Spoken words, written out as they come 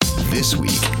This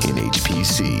Week in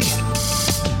HPC.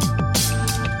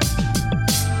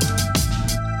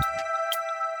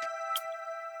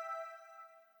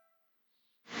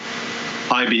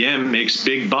 IBM makes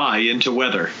big buy into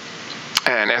weather.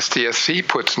 And SDSC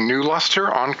puts new luster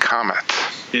on Comet.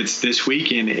 It's This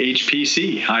Week in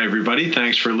HPC. Hi, everybody.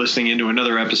 Thanks for listening into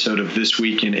another episode of This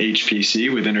Week in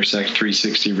HPC with Intersect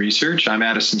 360 Research. I'm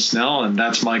Addison Snell, and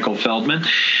that's Michael Feldman.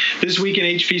 This Week in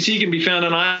HPC can be found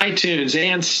on iTunes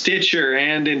and Stitcher,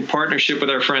 and in partnership with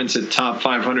our friends at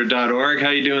top500.org. How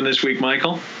you doing this week,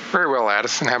 Michael? Very well,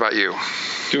 Addison. How about you?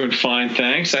 Doing fine,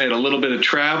 thanks. I had a little bit of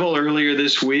travel earlier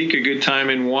this week, a good time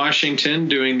in Washington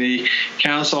doing the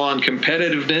Council on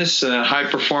Competitiveness, High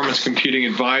Performance Computing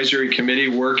Advisory Committee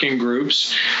working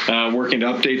groups, working to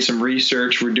update some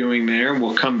research we're doing there.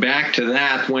 We'll come back to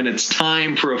that when it's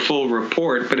time for a full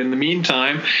report. But in the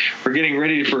meantime, we're getting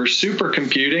ready for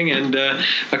supercomputing and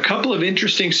a couple of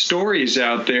interesting stories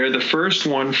out there. The first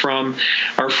one from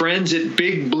our friends at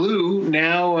Big Blue.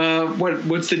 Now,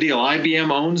 what's the deal?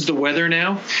 IBM owns the weather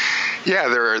now? Yeah,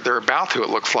 they're about to. It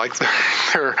looks like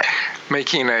they're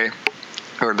making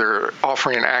they're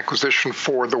offering an acquisition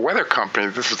for the weather company.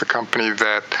 This is the company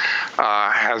that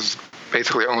has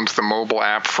basically owns the mobile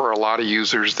app for a lot of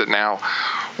users that now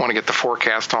want to get the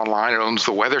forecast online. It owns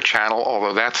the Weather Channel,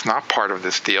 although that's not part of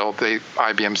this deal.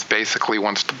 IBM's basically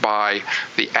wants to buy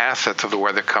the assets of the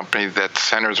weather company that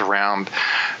centers around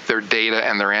their data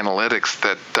and their analytics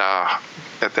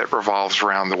that revolves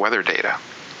around the weather data.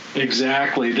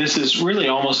 Exactly. This is really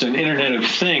almost an Internet of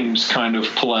Things kind of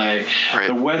play. Right.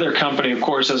 The weather company, of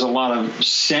course, has a lot of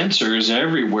sensors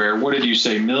everywhere. What did you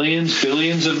say, millions,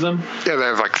 billions of them? Yeah, they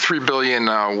have like 3 billion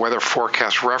weather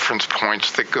forecast reference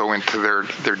points that go into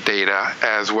their data,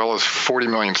 as well as 40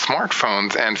 million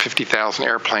smartphones and 50,000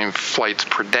 airplane flights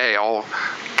per day, all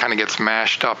kind of gets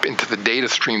mashed up into the data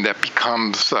stream that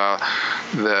becomes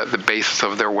the basis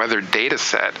of their weather data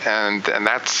set. And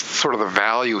that's sort of the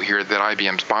value here that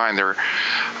IBM's buying. There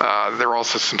are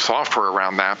also some software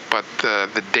around that, but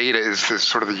the data is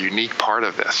sort of the unique part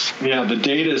of this. Yeah, the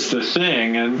data is the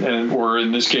thing, and or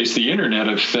in this case, the Internet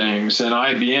of Things. And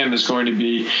IBM is going to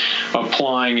be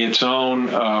applying its own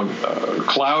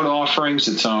cloud offerings,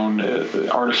 its own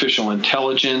artificial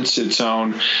intelligence, its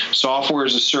own software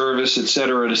as a service, et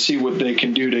cetera, to see what they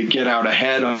can do to get out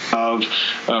ahead of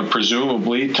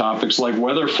presumably topics like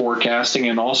weather forecasting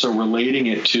and also relating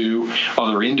it to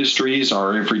other industries,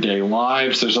 our everyday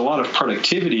lives. There's a lot of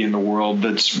productivity in the world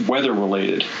that's weather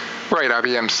related. Right,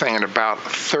 IBM's saying about a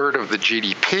third of the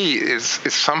GDP is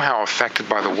somehow affected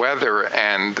by the weather,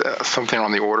 and something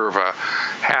on the order of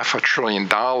 $500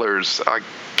 billion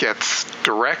gets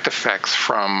direct effects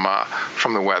from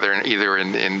the weather, and either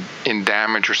in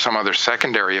damage or some other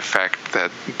secondary effect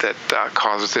that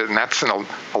causes it, and that's in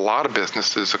a lot of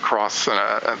businesses across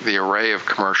the array of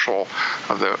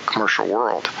the commercial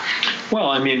world. Well,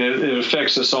 I mean, it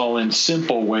affects us all in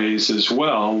simple ways as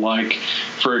well, like,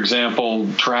 for example,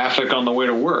 traffic on the way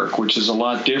to work, which is a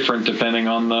lot different depending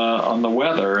on the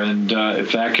weather, and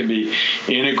if that can be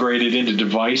integrated into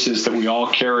devices that we all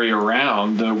carry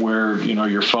around, where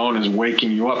your phone is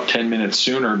waking you up 10 minutes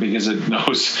sooner because it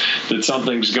knows that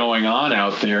something's going on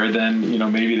out there, then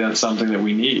maybe that's something that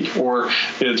we need. Or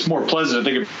it's more pleasant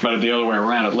to think about it the other way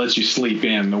around. It lets you sleep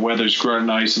in. The weather's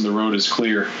nice and the road is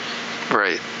clear.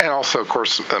 Right, and also, of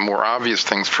course, more obvious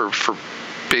things for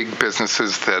big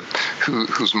businesses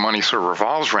whose money sort of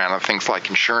revolves around things like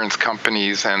insurance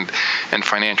companies and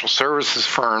financial services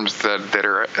firms that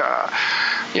are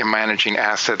managing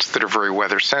assets that are very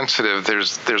weather sensitive.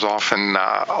 There's often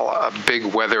a big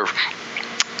weather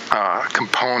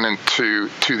component to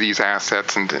these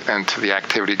assets and to the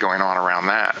activity going on around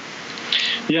that.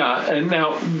 Yeah, and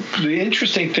now the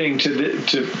interesting thing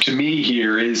to me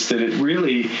here is that it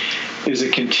really is a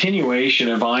continuation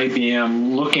of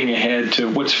IBM looking ahead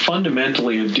to what's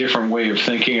fundamentally a different way of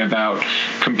thinking about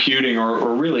computing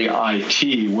or really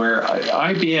IT, where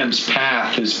IBM's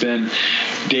path has been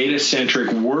data-centric,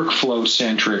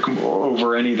 workflow-centric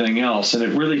over anything else, and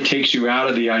it really takes you out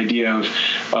of the idea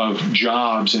of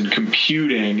jobs and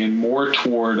computing and more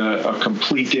toward a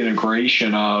complete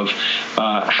integration of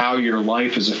how your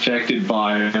life is affected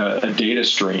by a data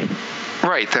stream.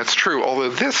 Right, that's true.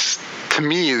 Although this, to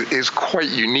me, is quite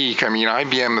unique. I mean,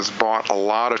 IBM has bought a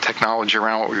lot of technology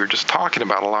around what we were just talking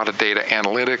about, a lot of data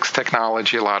analytics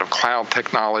technology, a lot of cloud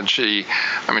technology.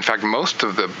 I mean, in fact, most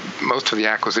of the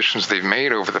acquisitions they've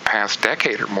made over the past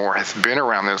decade or more has been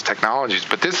around those technologies.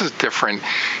 But this is different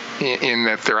in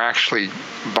that they're actually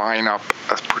buying up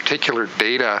a particular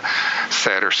data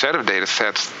set or set of data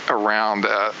sets around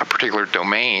a particular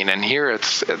domain. And here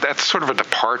that's sort of a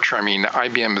departure. I mean,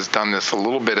 IBM has done this a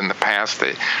little bit in the past.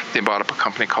 They bought up a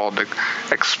company called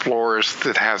Explorers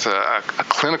that has a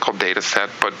clinical data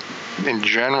set, but in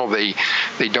general they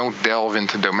don't delve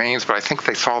into domains. But I think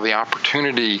they saw the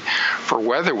opportunity for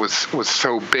weather was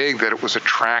so big that it was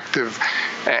attractive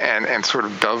and sort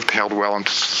of dovetailed well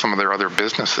into some of their other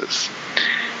businesses.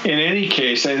 In any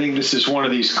case, I think this is one of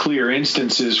these clear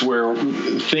instances where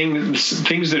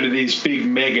things that are these big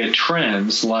mega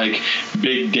trends like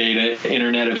big data,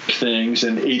 Internet of Things,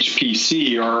 and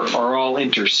HPC are all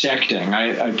intersecting.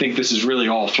 I think this is really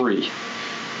all three.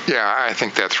 Yeah, I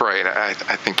think that's right. I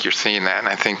think you're seeing that, and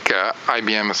I think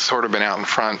IBM has sort of been out in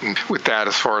front with that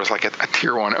as far as like a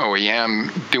tier one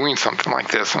OEM doing something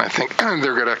like this, and I think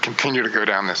they're going to continue to go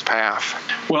down this path.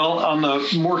 Well, on the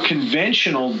more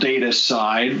conventional data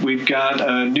side, we've got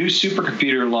a new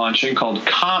supercomputer launching called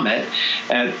Comet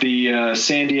at the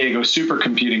San Diego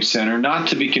Supercomputing Center, not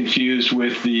to be confused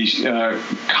with the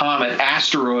Comet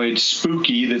asteroid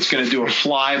Spooky that's going to do a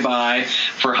flyby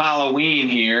for Halloween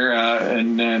here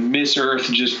and miss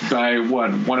Earth just by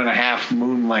 1.5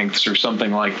 moon lengths or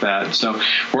something like that. So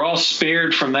we're all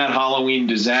spared from that Halloween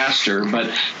disaster. But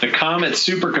the Comet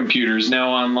supercomputer is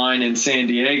now online in San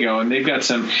Diego, and they've got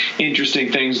some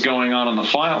interesting things going on the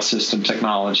file system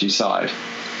technology side.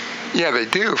 Yeah, they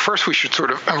do. First, we should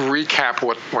sort of recap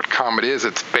what Comet is.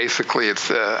 It's basically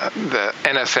the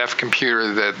NSF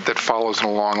computer that follows in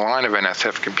a long line of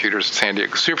NSF computers at San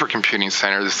Diego Supercomputing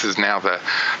Center. This is now the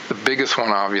biggest one,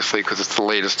 obviously, because it's the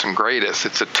latest and greatest.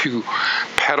 It's a 2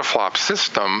 petaflop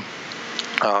system.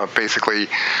 Basically,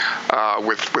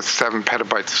 with 7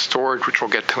 petabytes of storage, which we'll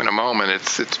get to in a moment.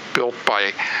 It's built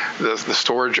by the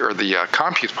storage, or the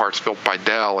compute part's built by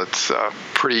Dell. It's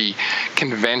pretty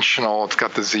conventional. It's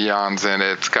got the Xeons in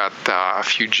it. It's got a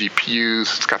few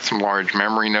GPUs. It's got some large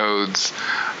memory nodes,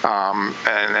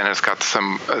 and it's got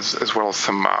some as well as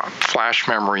some flash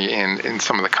memory in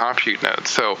some of the compute nodes.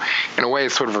 So in a way,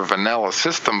 it's sort of a vanilla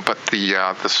system, but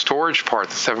the storage part,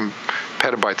 the 7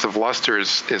 petabytes of Lustre,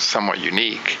 is somewhat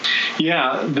unique.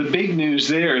 Yeah, the big news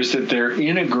there is that they're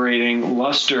integrating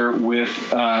Lustre with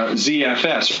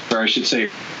ZFS, or I should say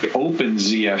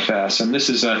OpenZFS, and this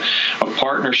is a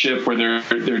partnership where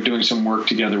they're doing some work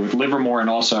together with Livermore and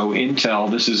also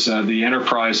Intel. This is the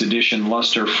Enterprise Edition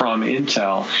Lustre from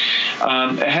Intel.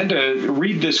 I had to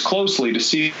read this closely to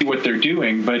see what they're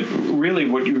doing, but really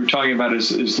what you were talking about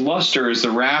is Lustre is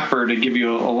the wrapper to give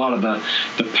you a lot of the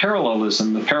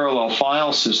parallelism, the parallel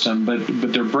file system,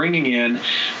 but they're bringing in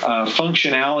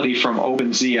functionality from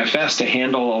OpenZFS to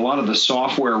handle a lot of the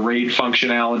software RAID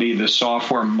functionality, the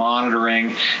software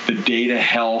monitoring, the data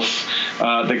health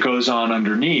that goes on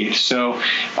underneath. So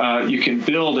you can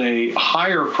build a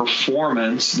higher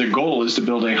performance. The goal is to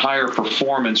build a higher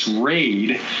performance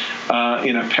RAID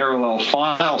in a parallel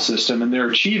file system, and they're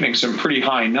achieving some pretty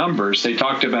high numbers. They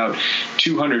talked about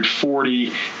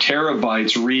 240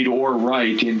 terabytes read or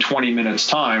write in 20 minutes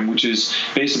time, which is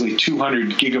basically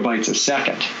 200 gigabytes a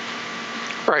second.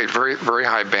 Right, very very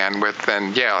high bandwidth,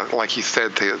 and yeah, like you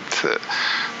said, the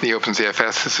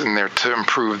OpenZFS is in there to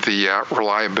improve the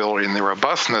reliability and the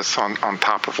robustness on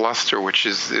top of Lustre, which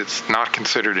it's not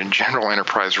considered in general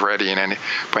enterprise ready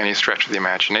by any stretch of the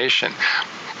imagination.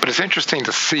 But it's interesting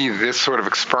to see this sort of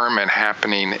experiment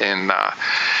happening in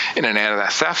an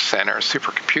NSF center, a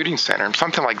supercomputing center. And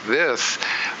something like this,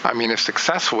 I mean, if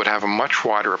successful, would have a much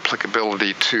wider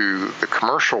applicability to the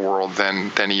commercial world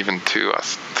than even to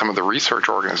some of the research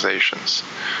organizations.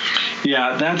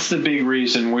 Yeah, that's the big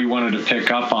reason we wanted to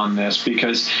pick up on this,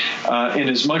 because in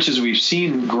as much as we've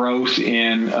seen growth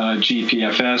in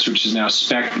GPFS, which is now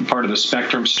part of the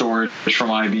Spectrum storage from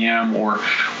IBM,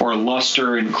 or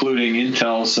Lustre, including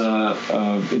Intel's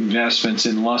investments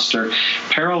in Lustre,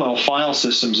 parallel file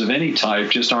systems of any type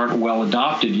just aren't well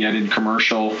adopted yet in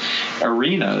commercial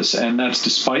arenas. And that's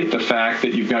despite the fact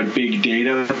that you've got big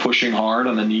data pushing hard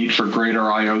on the need for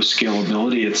greater I/O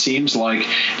scalability. It seems like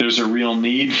there's a real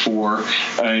need for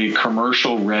for a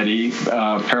commercial-ready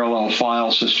parallel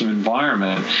file system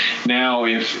environment. Now,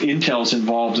 if Intel's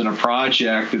involved in a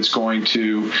project that's going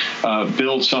to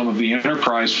build some of the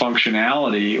enterprise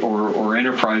functionality or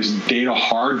enterprise data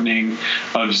hardening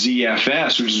of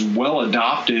ZFS, which is well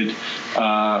adopted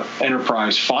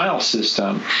enterprise file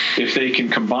system, if they can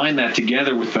combine that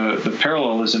together with the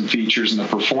parallelism features and the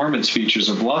performance features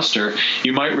of Lustre,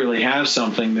 you might really have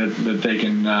something that they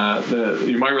can.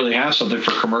 You might really have something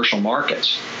for commercial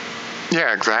markets.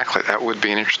 Yeah, exactly. That would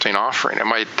be an interesting offering. It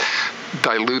might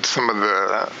dilute some of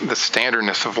the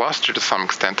standardness of Lustre to some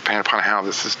extent, depending upon how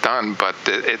this is done. But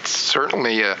it's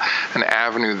certainly an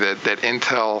avenue that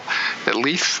Intel at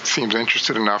least seems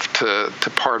interested enough to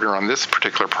partner on this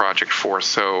particular project for.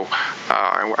 So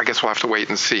I guess we'll have to wait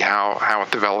and see how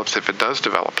it develops, if it does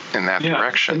develop in that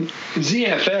direction. And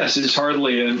ZFS is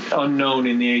hardly an unknown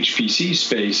in the HPC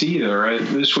space either. Right?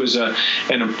 This was an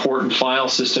important file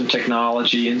system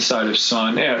technology inside of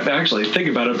Sun. Yeah, actually, think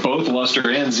about it, both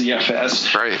Lustre and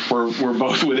ZFS were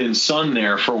both within Sun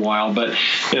there for a while, but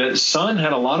Sun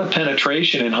had a lot of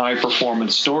penetration in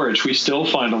high-performance storage. We still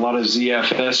find a lot of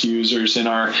ZFS users in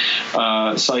our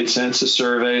site census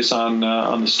surveys on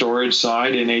the storage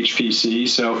side in HPC.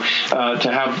 So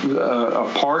to have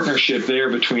a partnership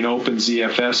there between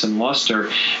OpenZFS and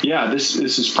Lustre, this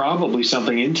is probably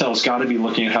something Intel's got to be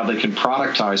looking at how they can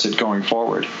productize it going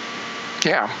forward.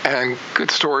 Yeah, and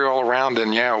good story all around. And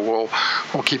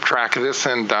we'll keep track of this.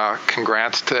 And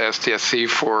congrats to SDSC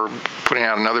for putting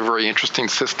out another very interesting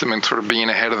system and sort of being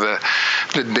ahead of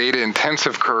the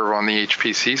data-intensive curve on the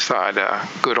HPC side.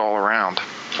 Good all around.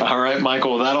 All right,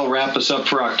 Michael, well, that'll wrap us up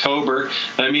for October.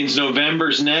 That means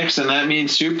November's next, and that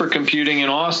means supercomputing in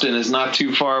Austin is not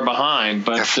too far behind.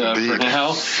 But yes, for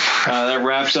now, that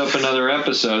wraps up another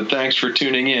episode. Thanks for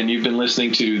tuning in. You've been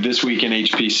listening to This Week in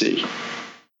HPC.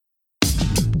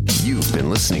 You've been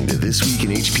listening to This Week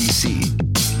in HPC.